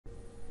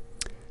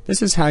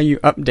This is how you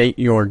update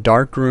your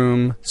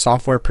Darkroom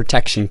Software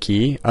Protection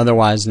Key,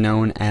 otherwise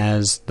known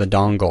as the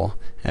dongle.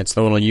 That's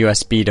the little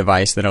USB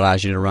device that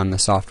allows you to run the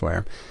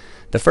software.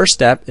 The first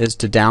step is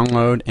to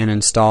download and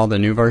install the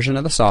new version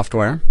of the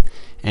software.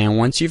 And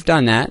once you've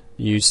done that,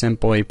 you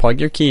simply plug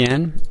your key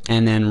in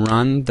and then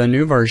run the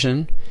new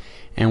version.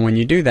 And when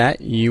you do that,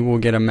 you will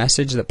get a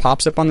message that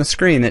pops up on the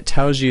screen that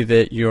tells you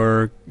that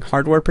your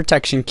hardware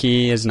protection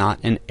key is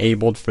not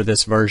enabled for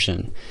this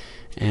version.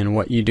 And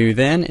what you do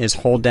then is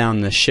hold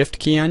down the Shift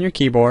key on your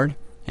keyboard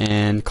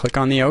and click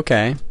on the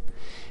OK,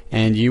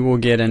 and you will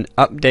get an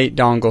update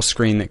dongle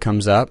screen that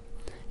comes up,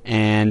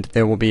 and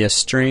there will be a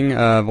string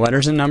of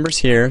letters and numbers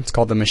here. It's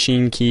called the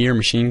machine key or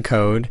machine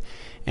code,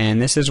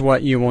 and this is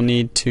what you will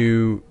need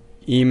to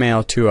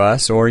email to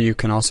us, or you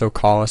can also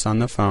call us on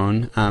the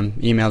phone.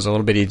 Email is a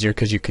little bit easier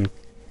because you can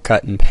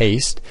cut and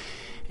paste,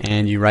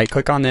 and you right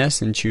click on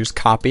this and choose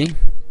copy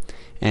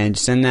and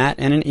send that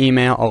in an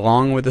email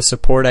along with the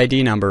support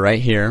ID number right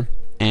here,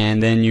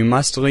 and then you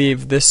must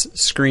leave this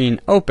screen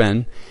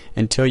open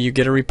until you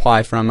get a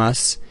reply from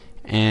us,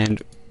 and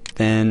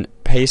then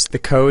paste the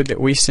code that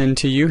we send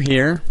to you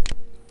here.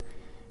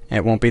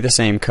 It won't be the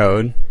same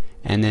code,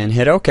 and then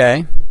hit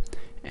OK,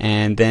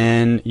 and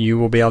then you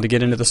will be able to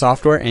get into the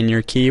software and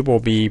your key will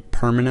be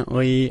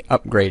permanently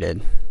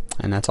upgraded.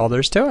 And that's all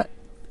there is to it.